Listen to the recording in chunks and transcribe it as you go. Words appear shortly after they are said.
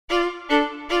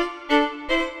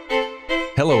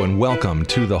Hello and welcome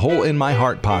to the Hole in My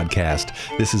Heart podcast.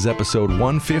 This is episode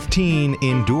 115,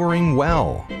 Enduring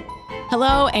Well.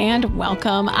 Hello and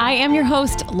welcome. I am your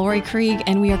host, Lori Krieg,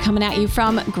 and we are coming at you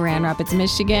from Grand Rapids,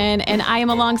 Michigan. And I am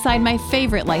alongside my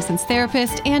favorite licensed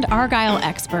therapist and Argyle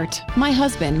expert, my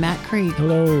husband, Matt Krieg.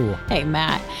 Hello. Hey,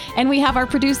 Matt. And we have our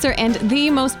producer and the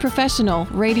most professional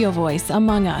radio voice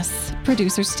among us,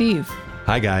 producer Steve.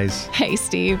 Hi, guys. Hey,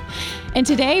 Steve. And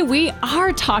today we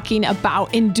are talking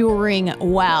about enduring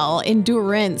well,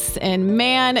 endurance. And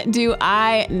man, do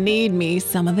I need me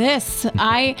some of this.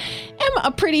 I am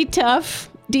a pretty tough,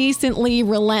 decently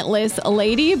relentless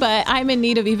lady, but I'm in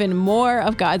need of even more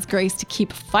of God's grace to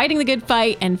keep fighting the good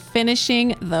fight and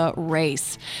finishing the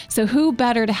race. So who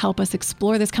better to help us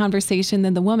explore this conversation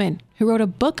than the woman who wrote a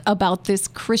book about this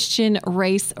Christian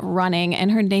race running,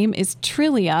 and her name is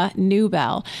Trillia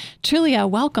Newbell. Trillia,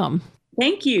 welcome.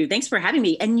 Thank you. Thanks for having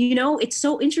me. And you know, it's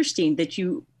so interesting that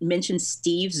you mentioned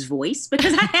Steve's voice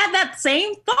because I had that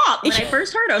same thought when I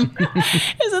first heard him.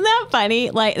 Isn't that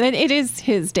funny? Like, it is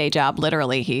his day job.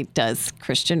 Literally, he does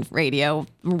Christian radio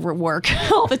work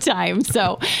all the time.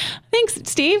 So thanks,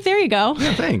 Steve. There you go.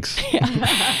 Yeah, thanks.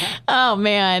 Yeah. Oh,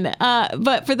 man.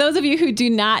 But for those of you who do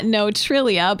not know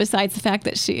Trillia, besides the fact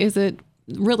that she is a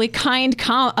really kind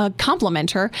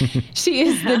complimenter. She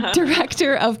is the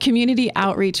Director of Community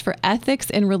Outreach for Ethics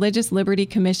and Religious Liberty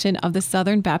Commission of the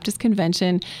Southern Baptist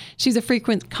Convention. She's a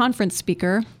frequent conference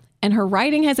speaker, and her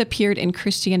writing has appeared in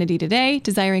Christianity Today,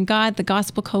 Desiring God, the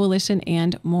Gospel Coalition,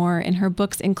 and more. And her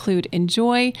books include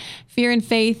Enjoy, Fear and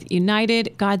Faith,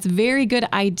 United, God's Very Good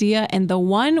Idea, and the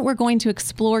one we're going to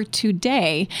explore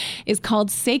today is called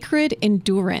Sacred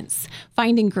Endurance,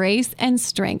 Finding Grace and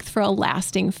Strength for a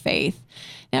Lasting Faith.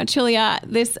 Now, Trillia,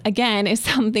 this again is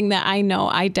something that I know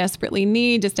I desperately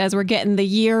need just as we're getting the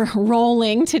year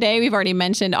rolling today. We've already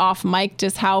mentioned off mic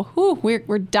just how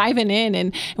we're diving in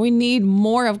and we need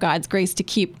more of God's grace to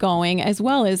keep going, as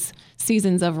well as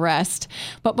seasons of rest.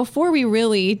 But before we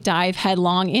really dive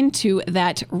headlong into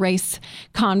that race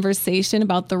conversation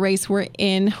about the race we're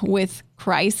in with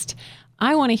Christ,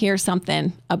 I want to hear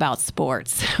something about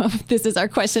sports. This is our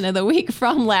question of the week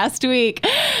from last week.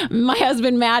 My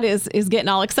husband, Matt, is getting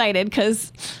all excited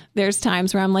because there's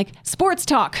times where I'm like, sports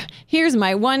talk. Here's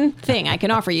my one thing I can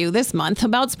offer you this month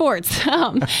about sports.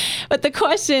 But the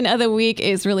question of the week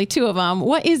is really two of them.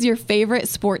 What is your favorite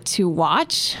sport to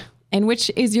watch? And which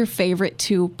is your favorite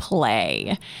to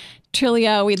play?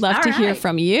 Trillia, we'd love to hear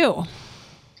from you.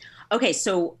 Okay,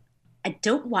 so I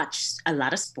don't watch a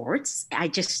lot of sports. I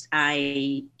just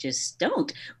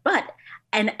don't.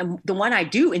 And the one I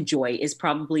do enjoy is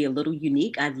probably a little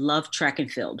unique. I love track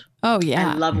and field. Oh,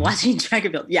 yeah. I love watching track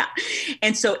and field. Yeah.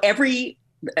 And so every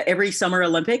Summer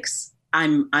Olympics,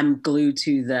 I'm glued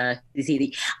to the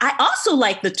TV. I also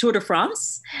like the Tour de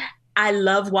France. I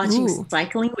love watching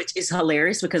cycling, which is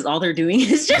hilarious because all they're doing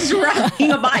is just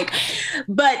riding a bike.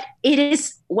 But it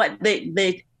is what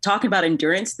they talking about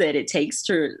endurance that it takes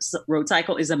to road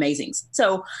cycle is amazing.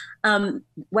 So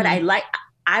what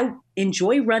I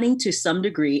enjoy running to some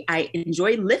degree. I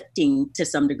enjoy lifting to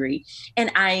some degree,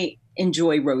 and I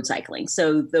enjoy road cycling.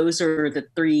 So those are the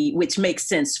three, which makes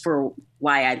sense for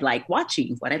why I like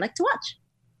watching what I like to watch.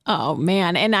 Oh,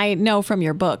 man. And I know from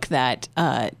your book that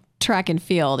track and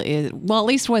field is, well, at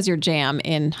least was your jam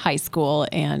in high school,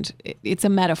 and it's a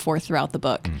metaphor throughout the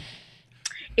book.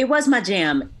 It was my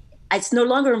jam. It's no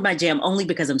longer my jam only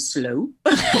because I'm slow.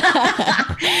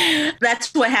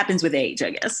 That's what happens with age,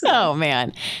 I guess. Oh,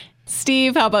 man.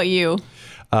 Steve, how about you?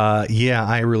 Yeah,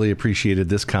 I really appreciated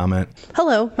this comment.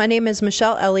 Hello, my name is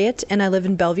Michelle Elliott, and I live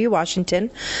in Bellevue,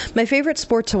 Washington. My favorite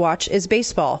sport to watch is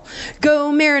baseball.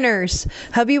 Go Mariners!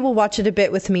 Hubby will watch it a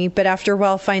bit with me, but after a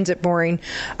while finds it boring.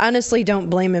 Honestly, don't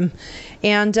blame him.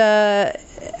 And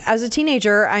as a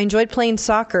teenager, I enjoyed playing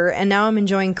soccer, and now I'm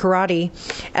enjoying karate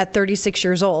at 36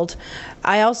 years old.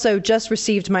 I also just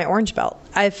received my orange belt.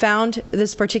 I have found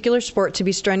this particular sport to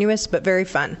be strenuous but very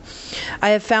fun. I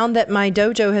have found that my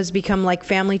dojo has become like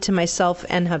family to myself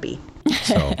and hubby.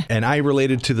 So, and I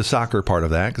related to the soccer part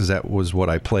of that because that was what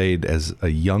I played as a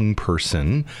young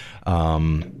person.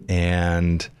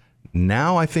 And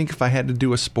now I think if I had to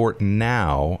do a sport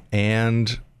now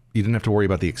and you didn't have to worry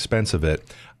about the expense of it,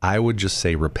 I would just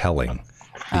say rappelling.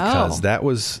 Because that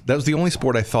was the only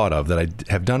sport I thought of that I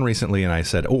have done recently, and I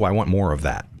said, "Oh, I want more of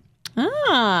that."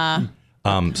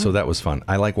 So that was fun.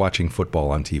 I like watching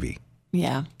football on TV.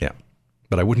 Yeah. Yeah,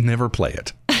 but I would never play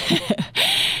it.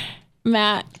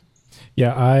 Matt.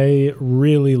 Yeah, I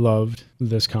really loved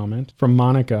this comment from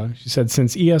Monica. She said,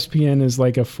 since ESPN is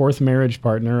like a fourth marriage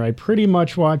partner, I pretty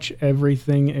much watch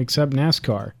everything except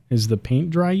NASCAR. Is the paint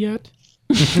dry yet?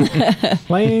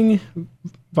 Playing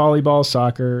volleyball,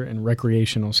 soccer, and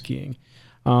recreational skiing.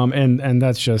 And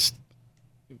that's just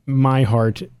my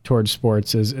heart towards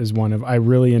sports is one of, I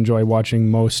really enjoy watching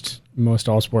most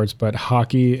all sports, but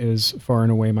hockey is far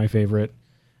and away my favorite.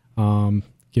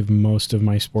 Give most of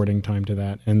my sporting time to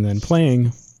that. And then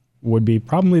playing would be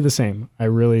probably the same. I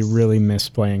really, really miss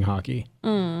playing hockey.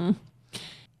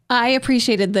 I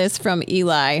appreciated this from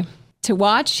Eli. To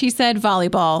watch, he said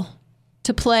volleyball.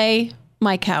 To play,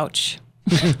 my couch.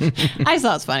 I just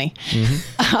thought it was funny.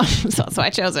 So I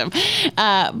chose him.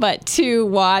 But to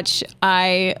watch,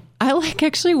 I like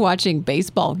actually watching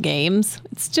baseball games.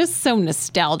 It's just so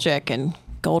nostalgic and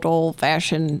good old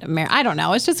fashioned I don't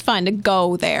know. It's just fun to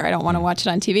go there. I don't want to watch it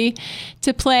on TV.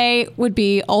 To play would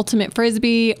be ultimate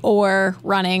frisbee or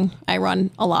running. I run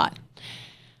a lot.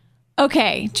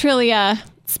 Okay, Trillia,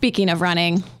 speaking of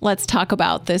running, let's talk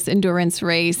about this endurance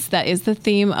race that is the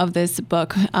theme of this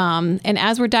book. And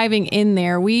as we're diving in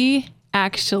there,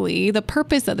 the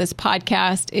purpose of this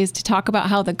podcast is to talk about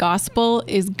how the gospel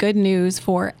is good news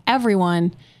for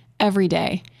everyone, every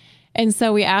day. And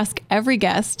so we ask every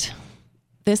guest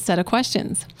this set of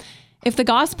questions. If the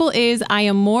gospel is, I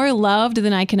am more loved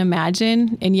than I can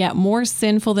imagine, and yet more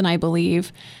sinful than I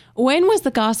believe, when was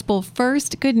the gospel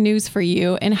first good news for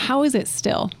you, and how is it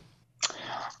still?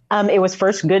 It was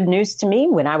first good news to me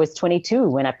when I was 22,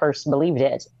 when I first believed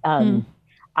it.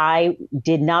 I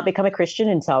did not become a Christian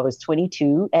until I was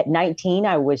 22. At 19,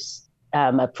 I was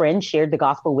a friend shared the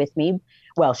gospel with me.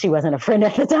 Well, she wasn't a friend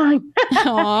at the time.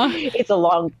 It's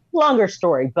a longer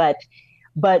story, but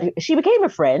she became a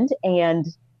friend, and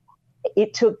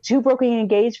it took 2 broken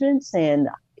engagements and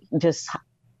just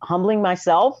humbling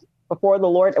myself before the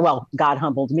Lord. Well, God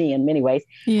humbled me in many ways.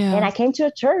 Yeah. And I came to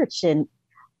a church, and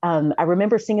I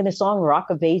remember singing the song, Rock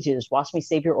of Ages, wash me,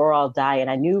 Savior, or I'll die. And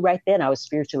I knew right then I was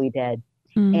spiritually dead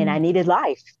and I needed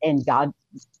life, and God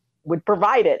would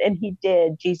provide it. And he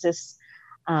did. Jesus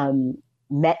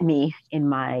met me in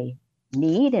my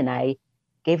need, and I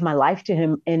gave my life to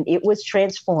him, and it was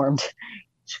transformed.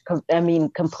 I mean,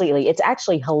 completely. It's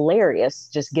actually hilarious,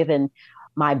 just given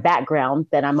my background,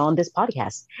 that I'm on this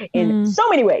podcast in so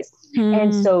many ways.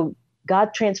 And so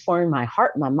God transformed my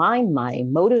heart, my mind, my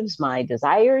motives, my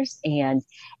desires. And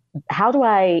how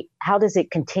does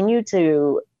it continue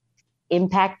to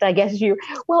impact, I guess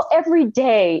well, every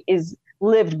day is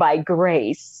lived by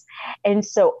grace. And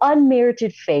so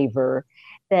unmerited favor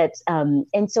that,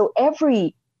 and so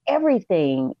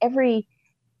everything, every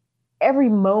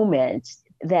moment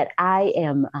that I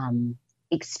am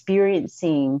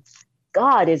experiencing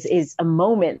God is a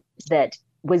moment that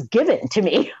was given to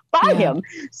me by him.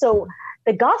 So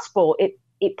the gospel,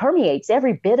 it permeates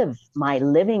every bit of my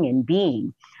living and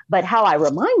being. But how I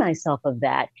remind myself of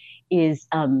that is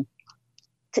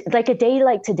like a day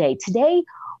like today. Today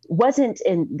wasn't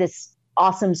in this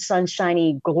awesome,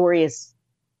 sunshiny, glorious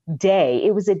day.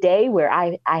 It was a day where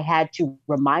I had to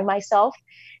remind myself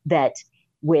that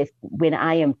when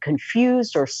I am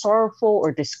confused or sorrowful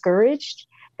or discouraged,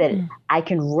 that I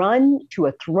can run to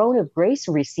a throne of grace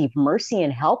and receive mercy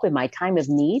and help in my time of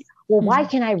need. Well, why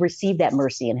can I receive that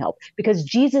mercy and help? Because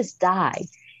Jesus died.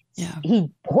 Yeah. He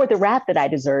bore the wrath that I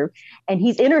deserve, and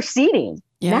he's interceding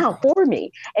now for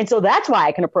me. And so that's why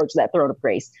I can approach that throne of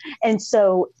grace. And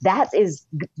so that is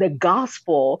the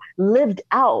gospel lived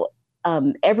out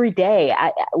every day.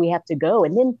 We have to go.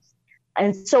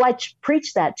 And so I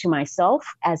preach that to myself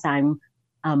as I'm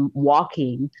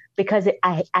walking, because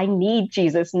I need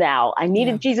Jesus now. I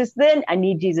needed Jesus then. I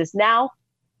need Jesus now,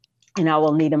 and I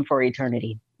will need him for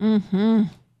eternity.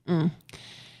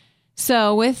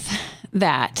 So with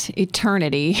that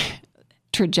eternity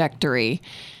trajectory,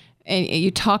 and you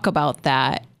talk about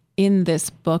that in this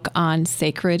book on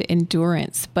sacred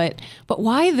endurance, but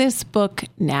why this book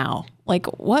now? Like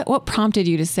what prompted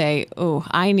you to say, oh,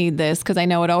 I need this? Because I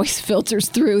know it always filters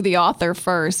through the author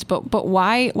first, but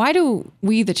why do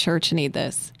we, the church, need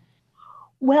this?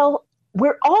 Well,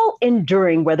 we're all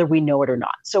enduring whether we know it or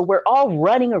not. So we're all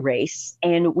running a race,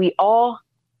 and we all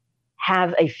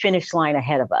have a finish line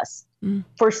ahead of us.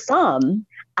 For some,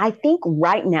 I think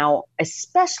right now,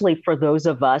 especially for those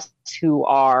of us who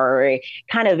are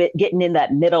kind of getting in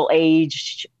that middle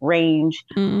age range,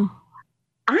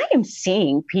 I am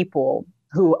seeing people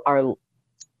who are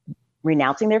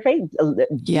renouncing their faith,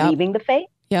 leaving the faith.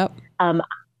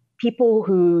 People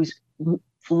whose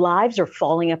lives are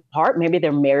falling apart. Maybe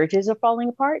their marriages are falling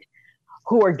apart,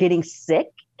 who are getting sick,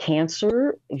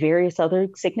 cancer, various other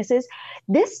sicknesses.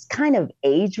 This kind of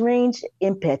age range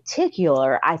in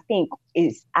particular, I think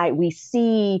we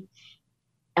see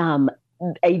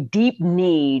a deep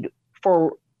need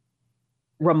for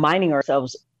reminding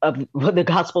ourselves the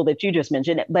gospel that you just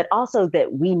mentioned, but also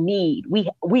that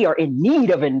we are in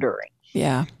need of enduring.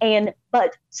 Yeah.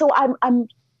 So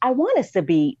I want us to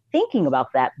be thinking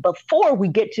about that before we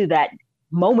get to that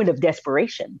moment of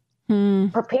desperation,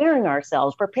 preparing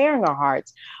ourselves, preparing our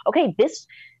hearts. Okay,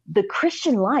 the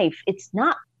Christian life, it's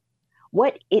not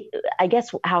I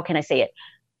guess, how can I say it?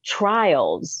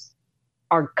 Trials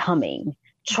are coming.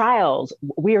 Trials,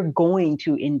 we're going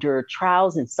to endure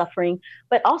trials and suffering,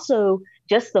 but also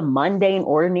just the mundane,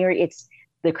 ordinary.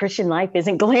 The Christian life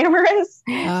isn't glamorous.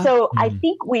 So I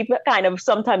think we've kind of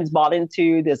sometimes bought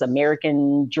into this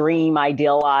American dream,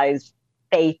 idealized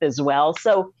faith as well.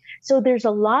 So there's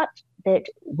a lot that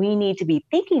we need to be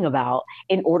thinking about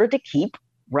in order to keep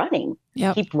running,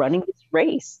 keep running this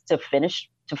race to finish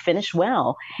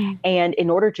well. And in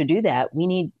order to do that, we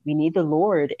need the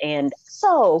Lord. And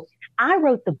so I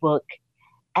wrote the book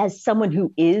as someone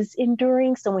who is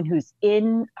enduring, someone who's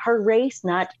in her race,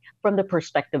 not from the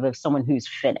perspective of someone who's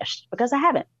finished, because I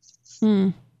haven't.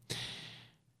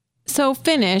 So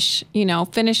finish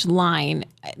line.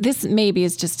 This maybe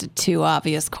is just a too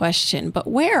obvious question, but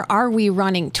where are we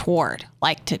running toward?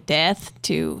 Like to death,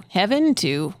 to heaven,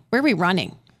 to where are we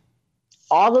running?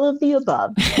 All of the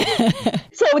above.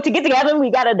 So to get to heaven, we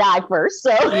got to die first.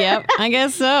 So yep, I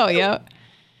guess so. Yep.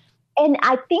 And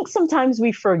I think sometimes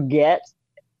we forget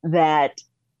that's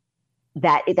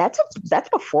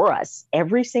before us.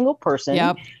 Every single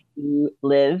person who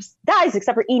lives dies,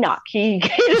 except for Enoch. He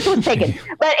just was taken.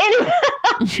 But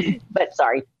anyway, but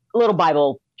sorry, a little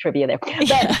Bible trivia there.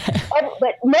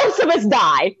 But most of us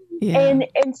die,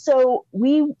 and so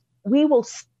we will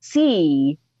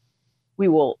see. We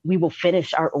will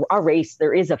finish our race.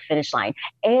 There is a finish line,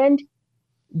 and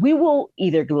we will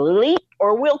either leap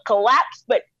or we'll collapse.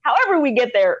 But however we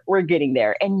get there, we're getting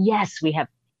there. And yes, we have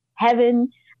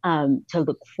heaven to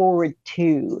look forward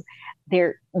to.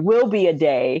 There will be a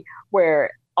day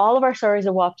where all of our sorrows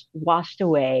are washed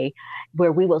away,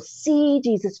 where we will see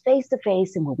Jesus face to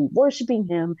face, and we'll be worshiping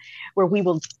him, where we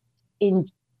will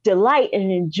delight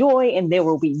and enjoy, and there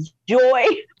will be joy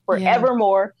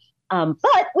forevermore.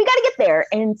 But we got to get there.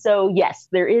 And so, yes,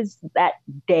 there is that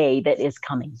day that is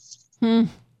coming.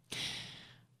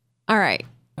 All right.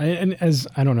 And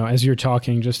as you're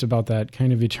talking just about that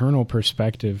kind of eternal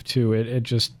perspective too, it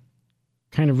just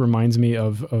kind of reminds me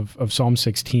of Psalm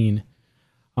 16,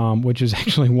 which is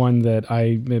actually one that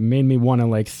it made me want to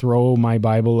like throw my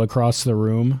Bible across the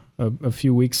room a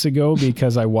few weeks ago,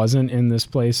 because I wasn't in this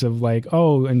place of like,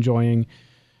 enjoying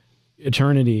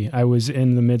eternity. I was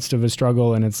in the midst of a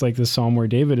struggle, and it's like the psalm where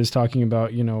David is talking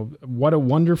about, what a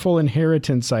wonderful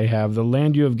inheritance I have. The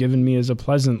land you have given me is a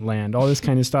pleasant land, all this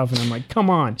kind of stuff. And I'm like, come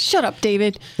on. Shut up,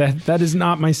 David. That is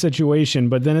not my situation.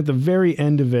 But then at the very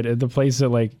end of it, at the place that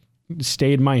like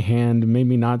stayed my hand, made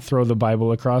me not throw the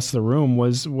Bible across the room,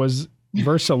 was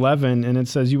verse 11. And it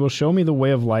says, you will show me the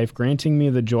way of life, granting me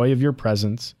the joy of your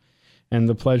presence and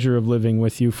the pleasure of living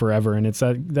with you forever. And it's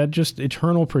that just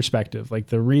eternal perspective, like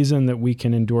the reason that we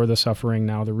can endure the suffering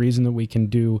now, the reason that we can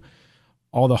do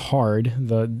all the hard,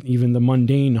 even the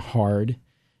mundane hard,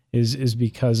 is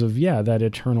because of that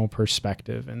eternal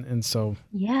perspective. And so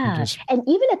and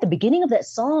even at the beginning of that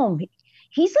psalm,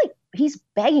 he's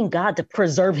begging God to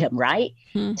preserve him, right?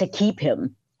 To keep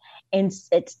him. And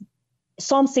it's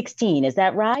Psalm 16, is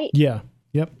that right? Yeah.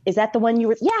 Yep. Is that the one you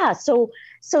were? Yeah. So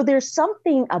there's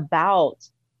something about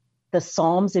the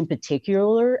Psalms in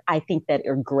particular, I think, that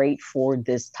are great for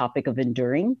this topic of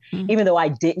enduring. Even though I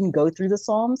didn't go through the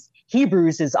Psalms,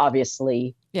 Hebrews is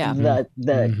obviously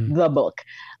the book.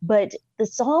 But the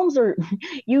Psalms are,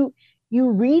 you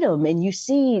read them and you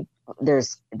see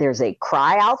there's a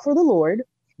cry out for the Lord,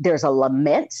 there's a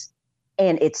lament,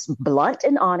 and it's blunt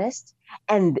and honest.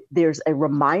 And there's a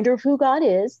reminder of who God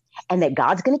is and that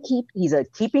God's going to keep. He's a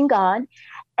keeping God.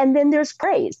 And then there's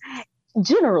praise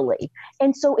generally.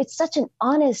 And so it's such an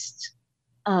honest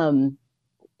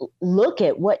look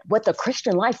at what the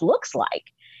Christian life looks like.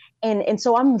 And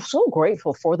so I'm so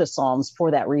grateful for the Psalms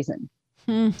for that reason.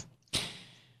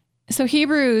 So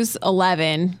Hebrews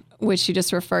 11, which you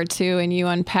just referred to and you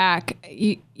unpack,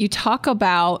 you talk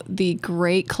about the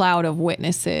great cloud of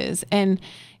witnesses. And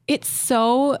it's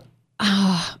so...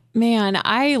 Oh, man,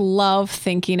 I love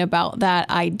thinking about that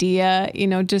idea.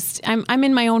 I'm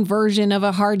in my own version of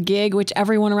a hard gig, which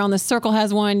everyone around the circle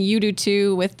has one. You do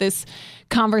too, with this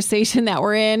conversation that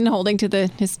we're in, holding to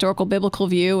the historical biblical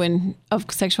view and of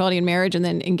sexuality and marriage, and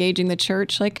then engaging the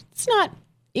church. Like, it's not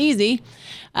easy.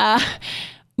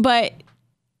 But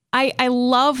I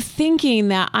love thinking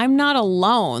that I'm not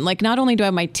alone. Like, not only do I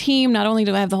have my team, not only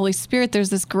do I have the Holy Spirit,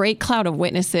 there's this great cloud of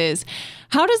witnesses.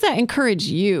 How does that encourage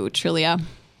you, Trillia?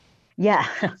 Yeah.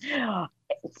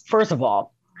 First of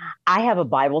all, I have a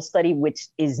Bible study, which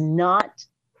is not,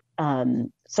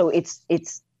 so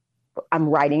it's, I'm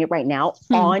writing it right now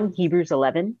on Hebrews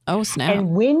 11. Oh, snap.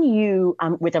 And when you,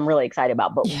 which I'm really excited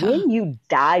about, but when you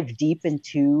dive deep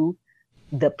into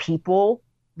the people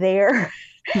there,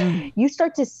 you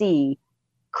start to see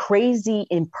crazy,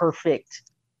 imperfect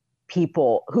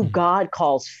people who God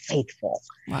calls faithful.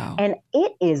 Wow. And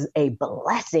it is a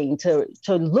blessing to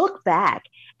look back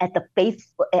at the faith,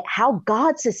 at how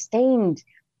God sustained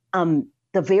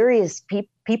the various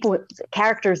people,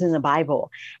 characters in the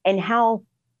Bible, and how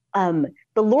the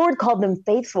Lord called them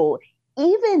faithful,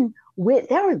 even with,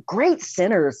 there were great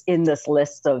sinners in this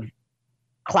list of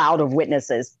cloud of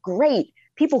witnesses, great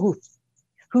people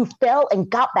who fell and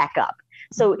got back up.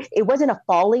 So it wasn't a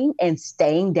falling and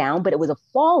staying down, but it was a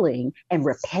falling and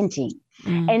repenting.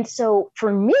 And so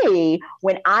for me,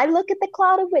 when I look at the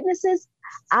cloud of witnesses,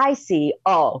 I see,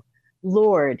 oh,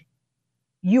 Lord,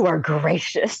 you are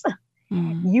gracious.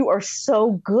 You are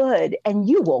so good, and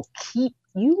you will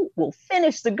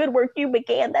finish the good work you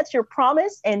began. That's your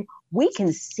promise. And we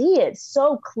can see it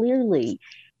so clearly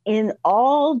in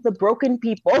all the broken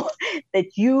people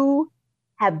that you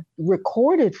have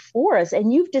recorded for us,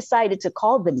 and you've decided to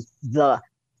call them the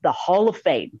Hall of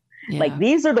Fame. Yeah. Like,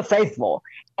 these are the faithful,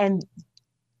 and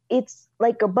it's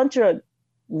like a bunch of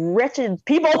wretched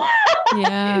people.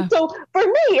 Yeah. So for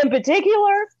me in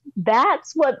particular,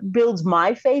 that's what builds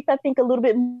my faith, I think, a little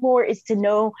bit more, is to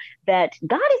know that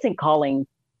God isn't calling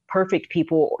perfect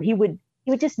people. He would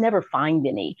just never find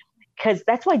any, because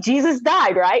that's why Jesus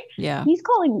died, right? Yeah. He's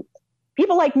calling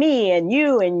people like me and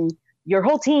you and your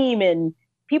whole team, and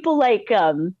people like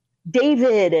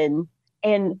David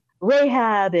and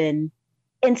Rahab and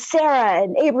Sarah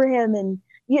and Abraham, and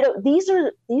these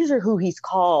are who he's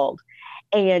called,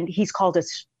 and he's called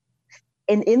us.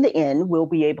 And in the end, we'll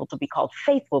be able to be called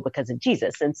faithful because of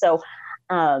Jesus. And so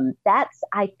that's,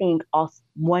 I think, also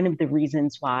one of the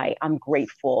reasons why I'm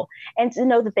grateful, and to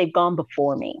know that they've gone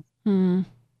before me.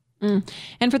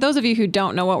 And for those of you who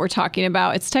don't know what we're talking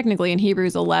about, it's technically in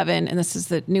Hebrews 11, and this is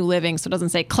the New Living, so it doesn't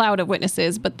say cloud of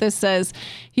witnesses, but this says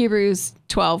Hebrews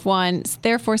 12:1.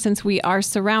 Therefore, since we are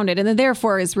surrounded, and the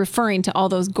therefore is referring to all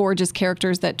those gorgeous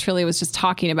characters that Trillia was just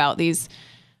talking about, these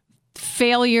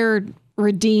failure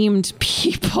redeemed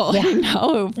people,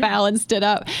 who balanced it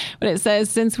up. But it says,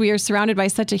 since we are surrounded by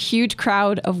such a huge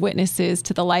crowd of witnesses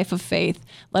to the life of faith,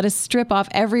 let us strip off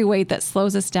every weight that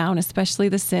slows us down, especially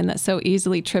the sin that so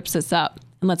easily trips us up.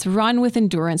 And let's run with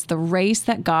endurance the race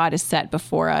that God has set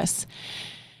before us.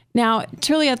 Now,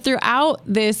 Trillia, throughout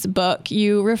this book,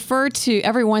 you refer to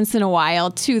every once in a while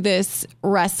to this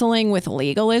wrestling with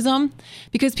legalism,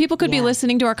 because people could be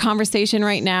listening to our conversation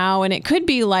right now, and it could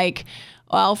be like,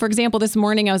 well, for example, this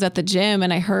morning I was at the gym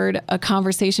and I heard a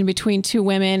conversation between two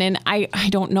women, and I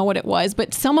don't know what it was,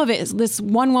 but some of it is, this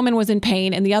one woman was in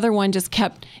pain and the other one just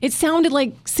it sounded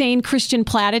like saying Christian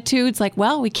platitudes, like,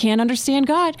 well, we can't understand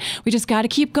God. We just got to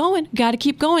keep going,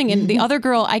 And the other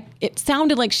girl, it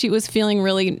sounded like she was feeling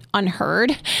really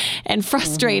unheard and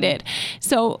frustrated.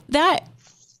 So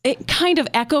it kind of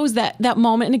echoes that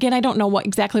moment. And again, I don't know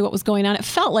exactly what was going on. It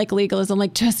felt like legalism,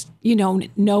 like just,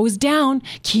 nose down,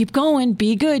 keep going,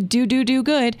 be good, do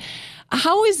good.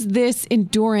 How is this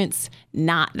endurance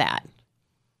not that?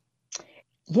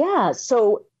 Yeah.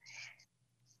 So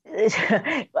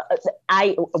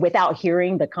without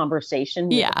hearing the conversation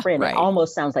with a friend, It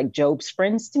almost sounds like Job's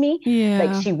friends to me. Yeah.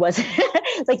 Like she wasn't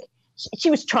like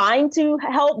she was trying to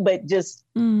help, but just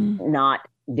not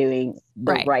doing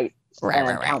the right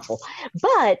counsel.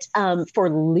 But for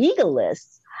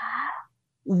legalists,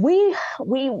 we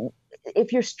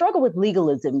if you're struggling with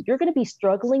legalism, you're going to be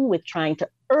struggling with trying to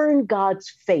earn God's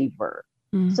favor.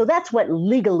 So that's what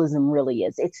legalism really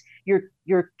is. It's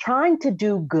you're trying to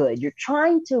do good. You're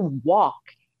trying to walk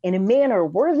in a manner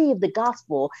worthy of the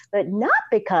gospel, but not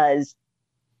because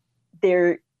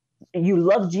you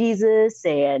love Jesus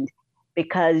and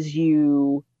because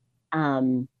you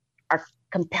are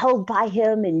compelled by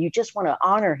him and you just want to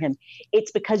honor him.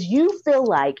 It's because you feel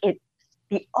like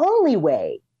the only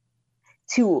way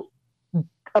to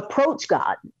approach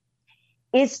God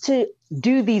is to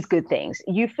do these good things.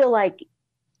 You feel like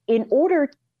in order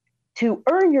to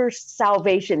earn your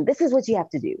salvation, this is what you have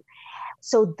to do.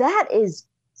 So that is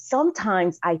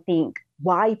sometimes, I think,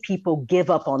 why people give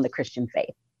up on the Christian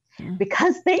faith,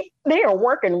 because they are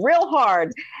working real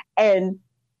hard and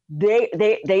they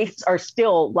are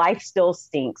still, life still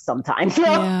stinks sometimes.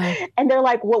 And they're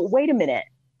like, well, wait a minute.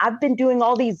 I've been doing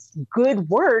all these good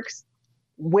works.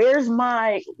 Where's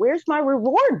my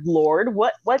reward, Lord?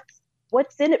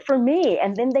 What's in it for me?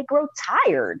 And then they grow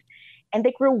tired and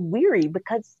they grow weary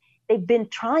because they've been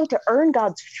trying to earn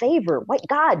God's favor. Wait,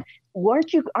 God,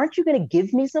 aren't you going to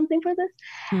give me something for this?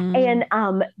 And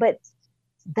but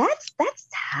that's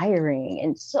tiring.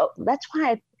 And so that's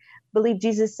why I believe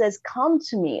Jesus says, come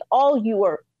to me, all you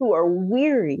who are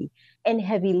weary and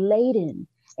heavy laden,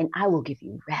 and I will give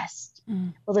you rest.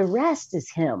 Well, the rest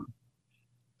is him.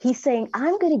 He's saying,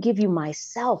 I'm going to give you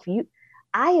myself.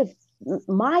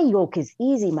 My yoke is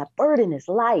easy. My burden is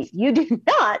light. You do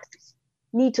not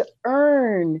need to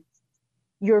earn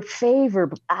your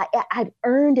favor. I've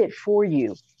earned it for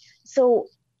you. So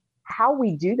how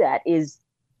we do that is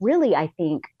really, I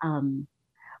think,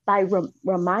 by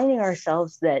reminding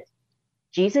ourselves that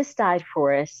Jesus died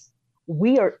for us.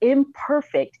 We are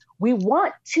imperfect. We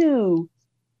want to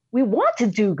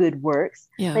do good works,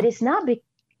 but it's not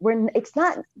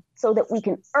so that we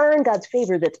can earn God's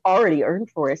favor that's already earned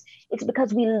for us. It's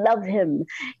because we love him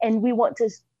and we want to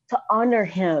honor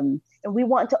him and we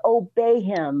want to obey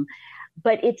him.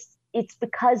 But it's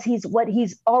because he's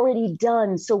already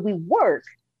done. So we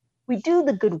do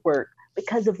the good work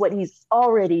because of what he's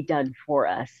already done for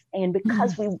us. And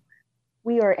because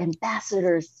we are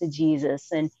ambassadors to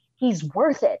Jesus and he's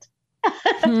worth it.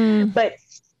 But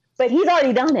he's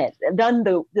already done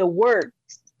the work.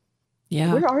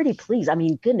 Yeah. We're already pleased. I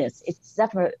mean, goodness, it's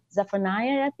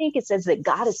Zephaniah, I think it says that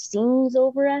God esteems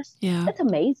over us. Yeah. That's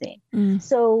amazing.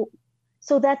 So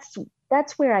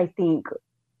that's where I think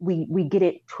we get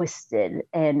it twisted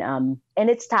and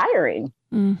it's tiring.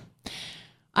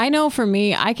 I know for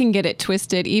me, I can get it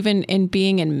twisted even in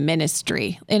being in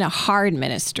ministry, in a hard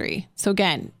ministry. So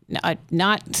again, a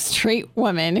not straight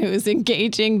woman who's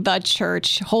engaging the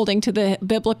church, holding to the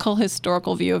biblical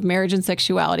historical view of marriage and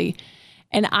sexuality.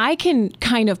 And I can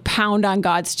kind of pound on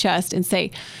God's chest and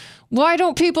say, why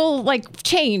don't people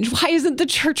change? Why isn't the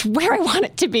church where I want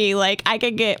it to be? I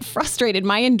can get frustrated.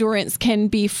 My endurance can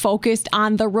be focused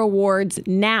on the rewards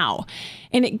now.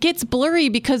 And it gets blurry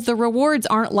because the rewards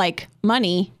aren't like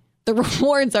money. The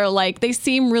rewards are they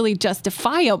seem really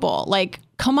justifiable.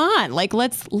 Come on,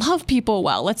 let's love people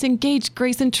well. Let's engage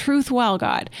grace and truth well,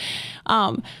 God.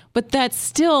 But that's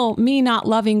still me not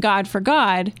loving God for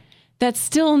God. That's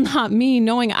still not me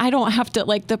knowing I don't have to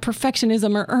the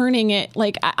perfectionism or earning it.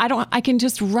 I can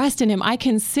just rest in him. I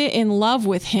can sit in love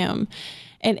with him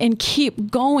and keep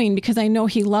going because I know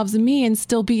he loves me and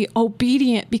still be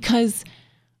obedient because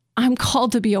I'm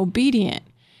called to be obedient.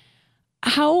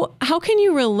 How can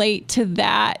you relate to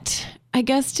that? I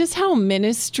guess just how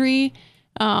ministry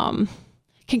can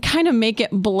kind of make it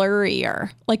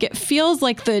blurrier. It feels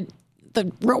like the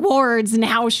rewards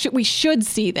now we should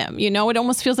see them. It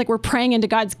almost feels like we're praying into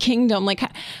God's kingdom.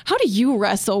 How do you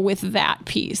wrestle with that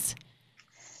piece?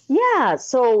 Yeah.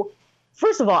 So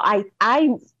first of all, I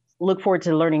look forward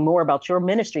to learning more about your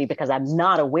ministry because I'm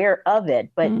not aware of it,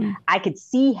 but I could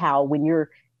see how when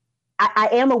I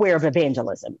am aware of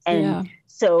evangelism. And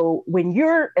so when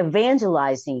you're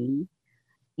evangelizing,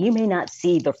 you may not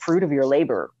see the fruit of your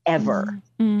labor ever.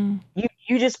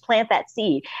 You just plant that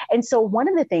seed. And so one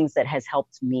of the things that has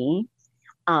helped me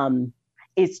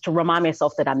is to remind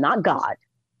myself that I'm not God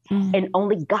and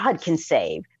only God can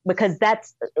save, because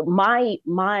that's my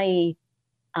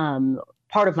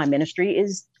part of my ministry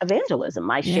is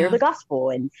evangelism. I share the gospel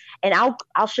and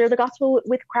I'll share the gospel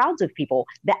with crowds of people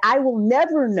that I will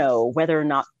never know whether or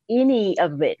not any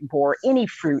of it bore any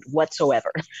fruit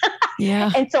whatsoever.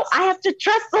 And so I have to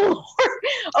trust the Lord.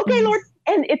 Okay, Lord.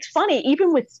 And it's funny,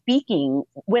 even with speaking,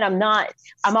 when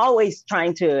I'm always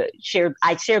trying to share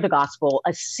the gospel,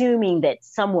 assuming that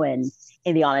someone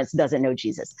in the audience doesn't know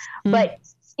Jesus. But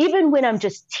even when I'm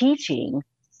just teaching,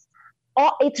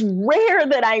 it's rare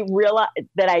that I realize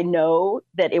that I know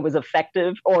that it was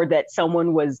effective or that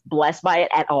someone was blessed by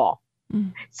it at all.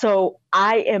 So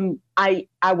I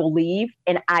will leave,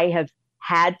 and I have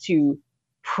had to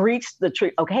preach the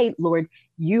truth. Okay, Lord,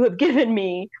 you have given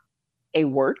me a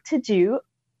work to do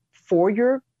for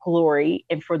your glory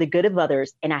and for the good of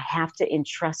others, and I have to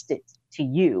entrust it to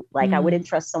you. I would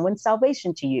entrust someone's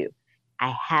salvation to you.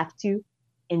 I have to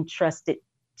entrust it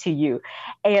to you.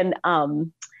 And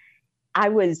I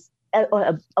was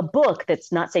a book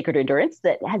that's not Sacred Endurance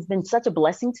that has been such a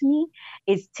blessing to me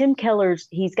is Tim Keller's.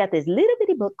 He's got this little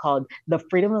bitty book called The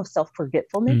Freedom of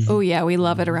Self-Forgetfulness. Oh yeah, we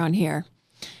love it around here.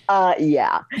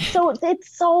 Yeah. So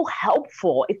it's so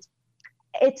helpful.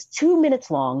 It's 2 minutes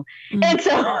long, and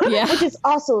so which is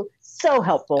also so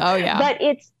helpful. Oh yeah. But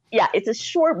it's a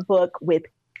short book with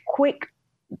quick,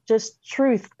 just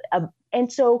truth.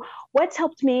 And so what's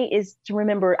helped me is to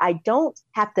remember I don't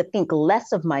have to think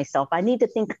less of myself. I need to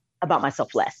think about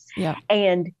myself less. Yeah.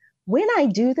 And when I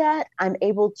do that, I'm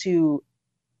able to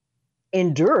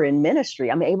endure in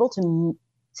ministry. I'm able to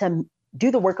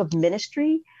do the work of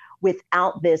ministry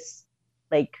without this,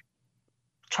 like,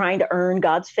 trying to earn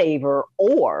God's favor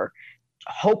or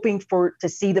hoping to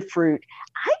see the fruit.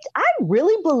 I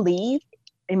really believe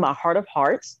in my heart of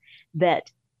hearts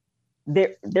that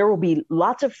there will be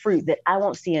lots of fruit that I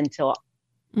won't see until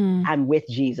I'm with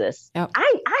Jesus. Yep.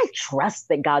 I trust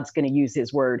that God's going to use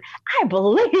his word. I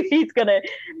believe he's going to,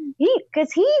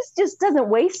 because he just doesn't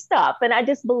waste stuff. And I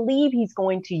just believe he's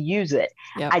going to use it.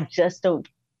 Yep.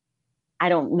 I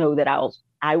don't know that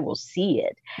I will see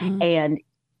it. And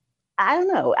I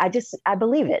don't know. I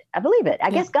believe it.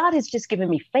 I guess God has just given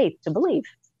me faith to believe.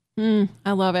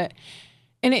 I love it.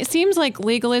 And it seems like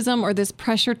legalism or this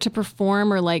pressure to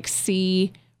perform or like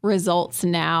see results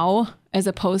now, as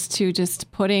opposed to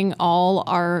just putting all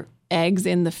our eggs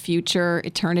in the future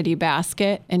eternity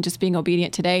basket and just being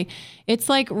obedient today. It's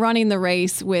like running the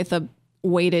race with a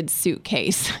weighted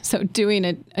suitcase. So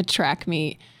doing a track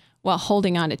meet while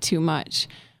holding on to too much.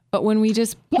 But when we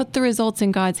just put the results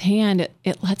in God's hand,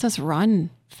 it lets us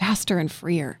run faster and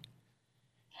freer.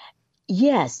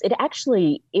 Yes,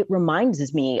 it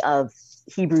reminds me of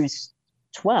Hebrews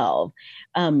 12.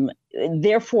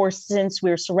 Therefore, since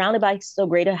we're surrounded by so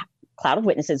great a cloud of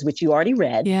witnesses, which you already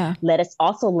read, let us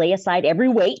also lay aside every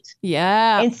weight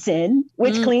and sin,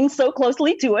 which clings so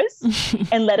closely to us,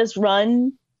 and let us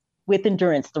run with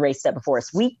endurance the race set before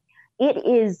us. It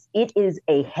is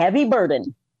a heavy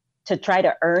burden to try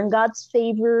to earn God's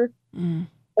favor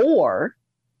or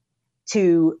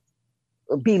to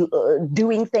be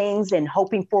doing things and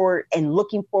hoping for and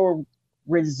looking for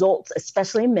results,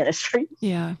 especially in ministry.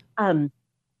 Yeah.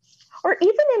 Or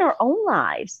even in our own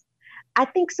lives. I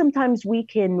think sometimes we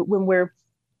can, when we're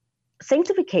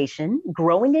sanctification,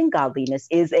 growing in godliness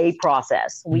is a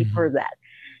process. We've heard that.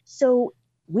 So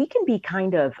we can be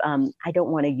kind of, I don't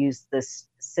want to use this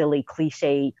silly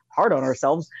cliche hard on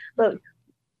ourselves, but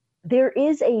there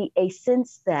is a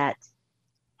sense that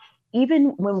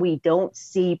even when we don't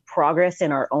see progress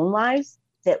in our own lives,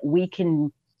 that we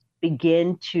can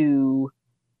begin to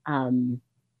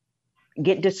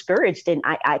get discouraged. And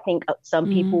I think some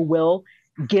people will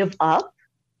give up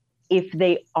if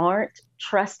they aren't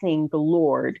trusting the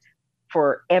Lord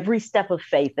for every step of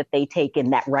faith that they take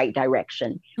in that right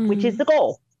direction, which is the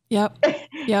goal. Yep.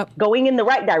 Going in the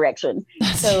right direction.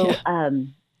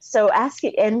 So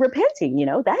asking and repenting,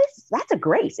 that's a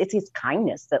grace. It's his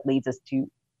kindness that leads us to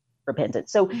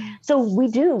repentance. So we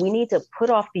need to put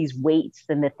off these weights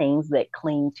and the things that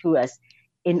cling to us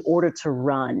in order to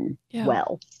run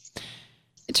well.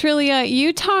 Trillia,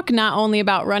 you talk not only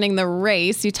about running the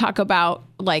race, you talk about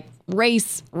like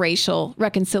racial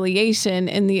reconciliation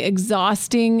and the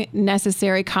exhausting,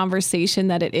 necessary conversation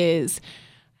that it is.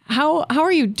 How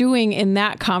are you doing in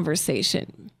that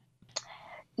conversation?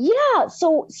 Yeah.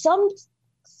 So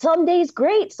some days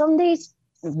great, some days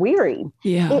weary.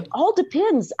 Yeah. It all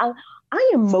depends. I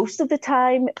am most of the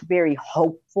time very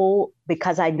hopeful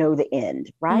because I know the end,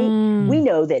 right? We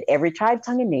know that every tribe,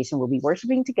 tongue, and nation will be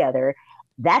worshiping together.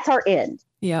 That's our end.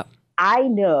 Yep. I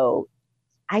know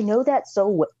that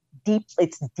so deep.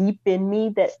 It's deep in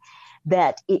me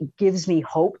that it gives me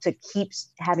hope to keep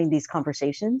having these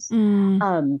conversations.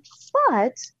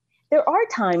 But there are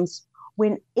times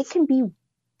when it can be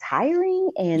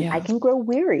tiring and I can grow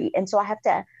weary. And so I have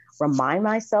to remind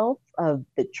myself of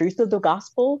the truth of the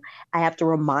gospel. I have to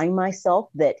remind myself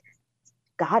that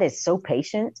God is so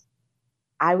patient.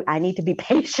 I need to be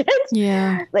patient.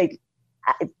 Yeah. Like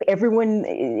everyone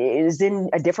is in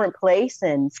a different place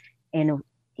and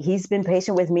he's been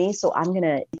patient with me. So I'm going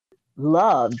to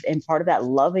love. And part of that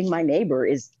loving my neighbor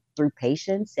is through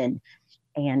patience and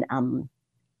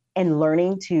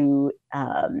learning to,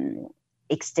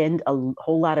 extend a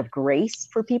whole lot of grace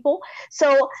for people.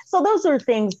 So those are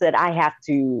things that I have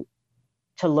to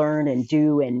learn and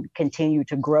do and continue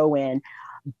to grow in.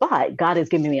 But God has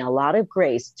given me a lot of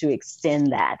grace to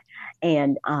extend that.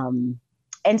 And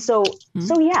so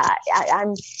yeah,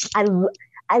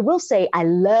 I will say I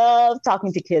love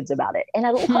talking to kids about it. And I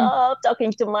love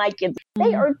talking to my kids.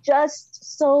 They are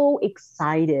just so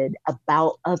excited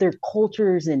about other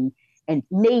cultures and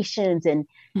nations and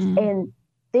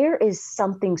there is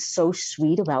something so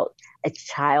sweet about a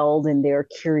child and their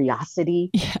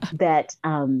curiosity that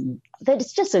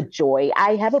it's just a joy.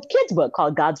 I have a kid's book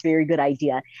called God's Very Good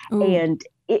Idea. And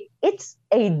it's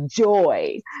a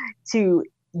joy to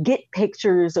get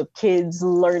pictures of kids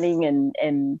learning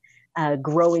and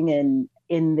growing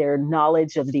in their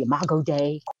knowledge of the Imago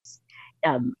Dei.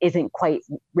 Isn't quite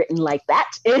written like that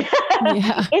in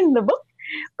the book.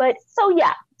 But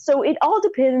so it all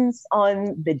depends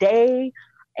on the day.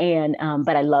 And,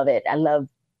 but I love it. I love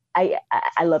I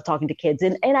love talking to kids,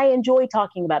 and I enjoy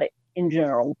talking about it in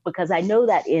general, because I know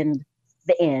that in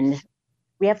the end,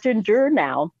 we have to endure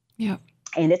now. Yeah.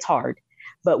 And it's hard,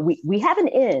 but we have an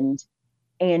end,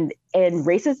 and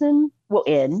racism will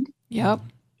end. Yep.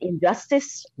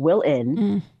 Injustice will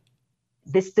end.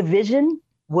 This division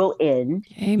will end.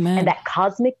 Amen. And that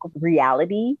cosmic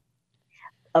reality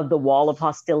of the wall of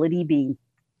hostility being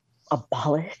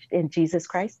abolished in Jesus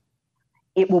Christ,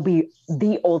 it will be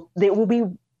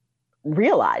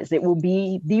realized. It will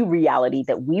be the reality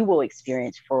that we will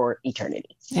experience for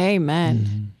eternity.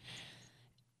 Amen.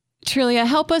 Trillia,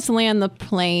 help us land the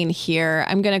plane here.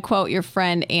 I'm going to quote your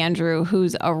friend Andrew,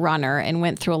 who's a runner and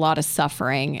went through a lot of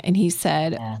suffering. And he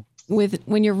said,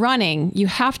 when you're running, you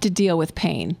have to deal with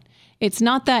pain. It's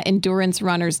not that endurance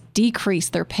runners decrease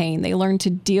their pain. They learn to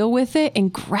deal with it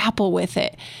and grapple with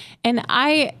it. And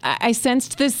I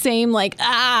sensed the same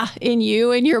in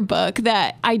you in your book,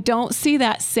 that I don't see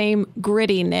that same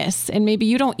grittiness. And maybe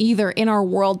you don't either in our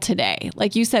world today.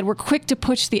 Like you said, we're quick to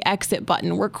push the exit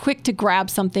button. We're quick to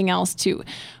grab something else to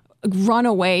run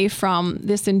away from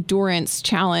this endurance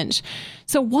challenge.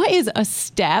 So what is a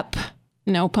step?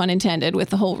 No pun intended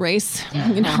with the whole race,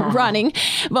 running.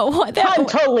 But what that pun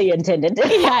totally intended.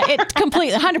 Yeah, it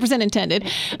completely 100% intended.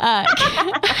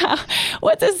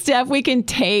 What's a step we can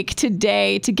take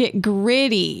today to get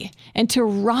gritty and to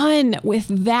run with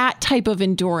that type of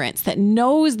endurance that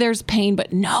knows there's pain,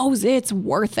 but knows it's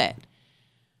worth it?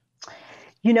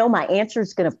 My answer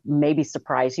is going to maybe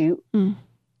surprise you.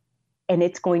 And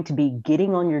it's going to be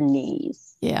getting on your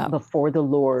knees before the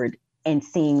Lord and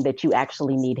seeing that you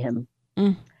actually need him.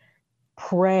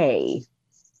 Pray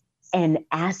and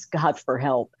ask God for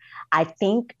help. I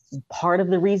think part of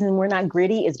the reason we're not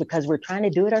gritty is because we're trying to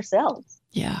do it ourselves.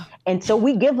 Yeah. And so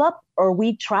we give up, or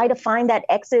we try to find that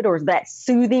exit or that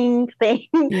soothing thing,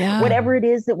 whatever it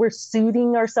is that we're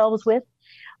soothing ourselves with.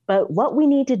 But what we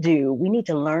need to do, we need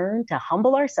to learn to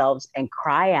humble ourselves and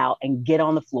cry out and get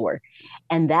on the floor.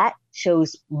 And that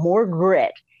shows more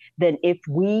grit than if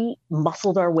we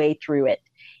muscled our way through it.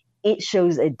 It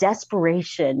shows a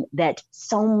desperation that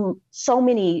so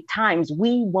many times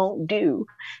we won't do.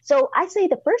 So I say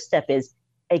the first step is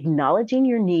acknowledging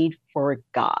your need for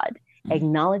God,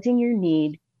 acknowledging your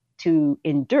need to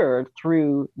endure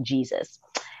through Jesus.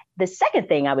 The second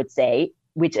thing I would say,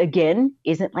 which again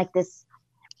isn't like this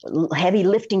heavy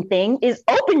lifting thing, is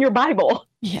open your Bible.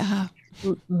 Yeah.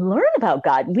 Learn about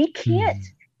God. We can't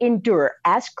endure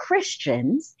as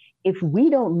Christians if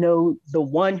we don't know the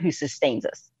one who sustains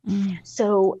us.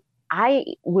 So I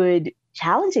would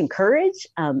challenge, encourage,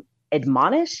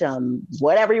 admonish,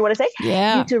 whatever you want to say,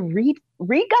 you to read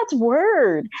God's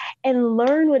word and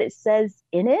learn what it says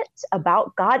in it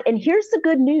about God. And here's the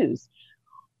good news.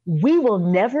 We will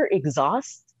never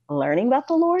exhaust learning about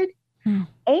the Lord.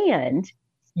 And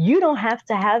you don't have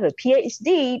to have a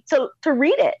PhD to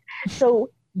read it.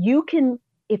 So you can,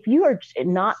 if you are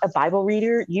not a Bible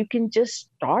reader, you can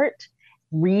just start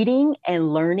reading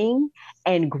and learning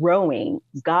and growing.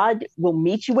 God will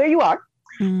meet you where you are.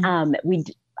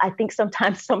 I think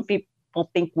sometimes some people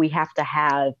think we have to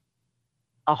have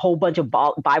a whole bunch of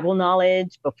Bible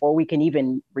knowledge before we can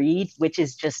even read, which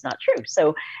is just not true.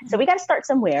 So we got to start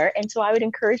somewhere. And so I would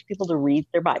encourage people to read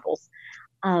their Bibles.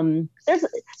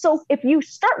 So if you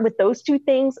start with those two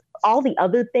things, all the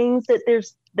other things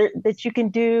that you can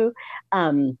do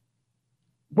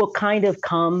will kind of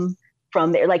come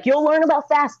from there. Like you'll learn about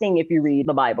fasting if you read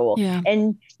the Bible,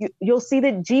 and you'll see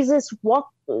that Jesus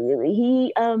walked.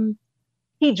 He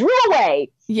drew away.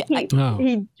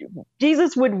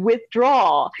 Jesus would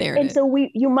withdraw, and so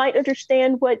you might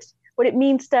understand what it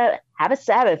means to have a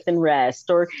Sabbath and rest,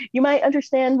 or you might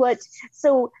understand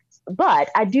But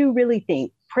I do really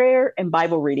think prayer and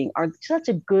Bible reading are such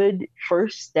a good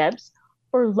first steps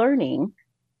for learning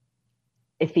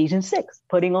Ephesians 6,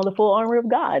 putting on the full armor of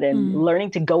God and learning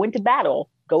to go into battle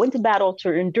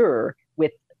to endure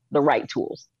with the right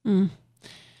tools.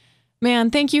 Man,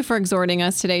 thank you for exhorting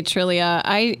us today, Trillia.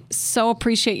 I so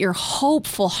appreciate your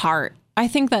hopeful heart. I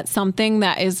think that's something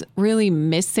that is really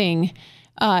missing,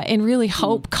 and really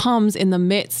hope comes in the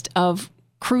midst of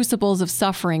crucibles of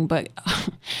suffering, but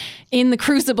in the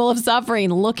crucible of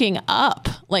suffering, looking up,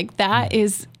 like that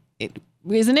is it.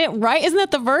 Isn't it right? Isn't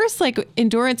that the verse? Like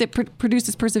endurance, it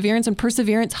produces perseverance, and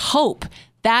perseverance, hope.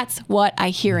 That's what I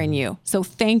hear in you. So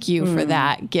thank you for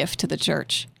that gift to the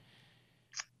church.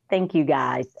 Thank you,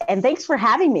 guys. And thanks for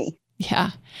having me.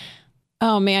 Yeah.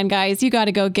 Oh, man, guys, you got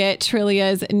to go get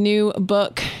Trillia's new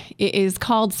book. It is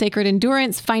called Sacred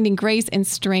Endurance, Finding Grace and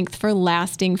Strength for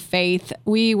Lasting Faith.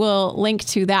 We will link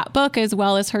to that book as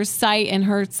well as her site and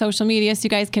her social media so you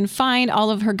guys can find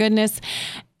all of her goodness.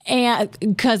 and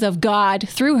because of God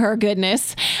through her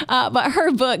goodness. But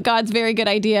her book, God's Very Good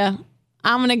Idea,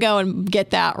 I'm going to go and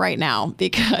get that right now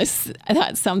because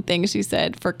that's something she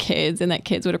said for kids and that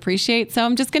kids would appreciate. So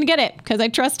I'm just going to get it because I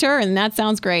trust her and that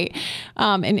sounds great.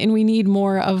 And we need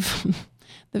more of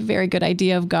the very good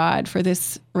idea of God for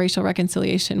this racial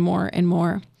reconciliation more and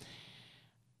more.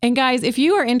 And guys, if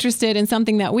you are interested in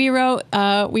something that we wrote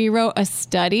a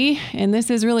study, and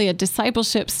this is really a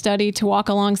discipleship study to walk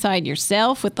alongside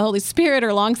yourself with the Holy Spirit or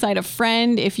alongside a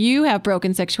friend. If you have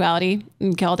broken sexuality,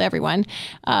 called everyone,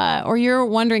 or you're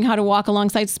wondering how to walk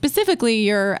alongside specifically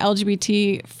your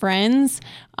LGBT friends,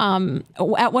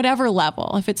 at whatever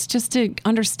level, if it's just to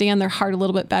understand their heart a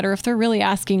little bit better, if they're really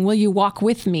asking, will you walk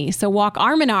with me? So walk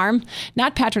arm in arm,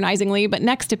 not patronizingly, but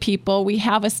next to people. We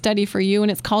have a study for you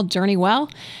and it's called Journey Well,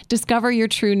 Discover Your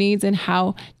True Needs and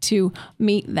How to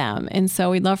Meet Them. And so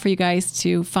we'd love for you guys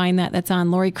to find that. That's on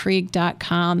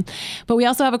LoriKrieg.com. But we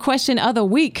also have a question of the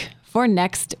week for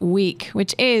next week,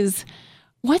 which is,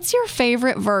 what's your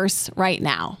favorite verse right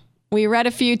now? We read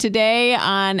a few today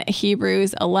on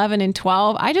Hebrews 11 and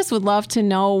 12. I just would love to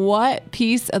know what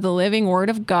piece of the living Word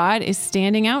of God is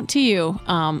standing out to you.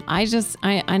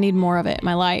 I need more of it in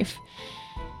my life.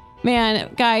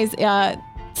 Man, guys,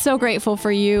 so grateful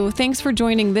for you. Thanks for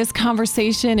joining this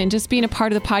conversation and just being a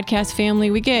part of the podcast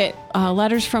family. We get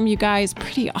letters from you guys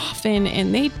pretty often,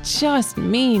 and they just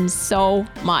mean so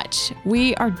much.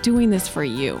 We are doing this for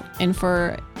you and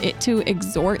for it to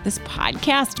exhort this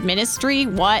podcast ministry.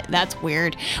 What? That's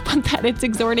weird. But that it's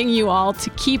exhorting you all to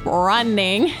keep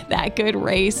running that good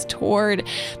race toward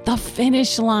the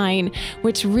finish line,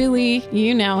 which really,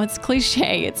 it's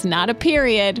cliche. It's not a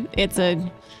period. It's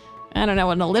an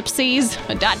ellipses,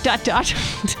 a ...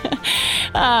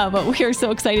 But we are so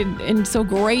excited and so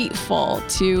grateful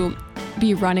to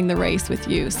be running the race with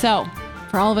you. So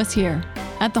for all of us here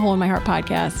at the Hole in My Heart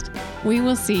podcast, we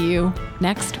will see you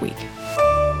next week.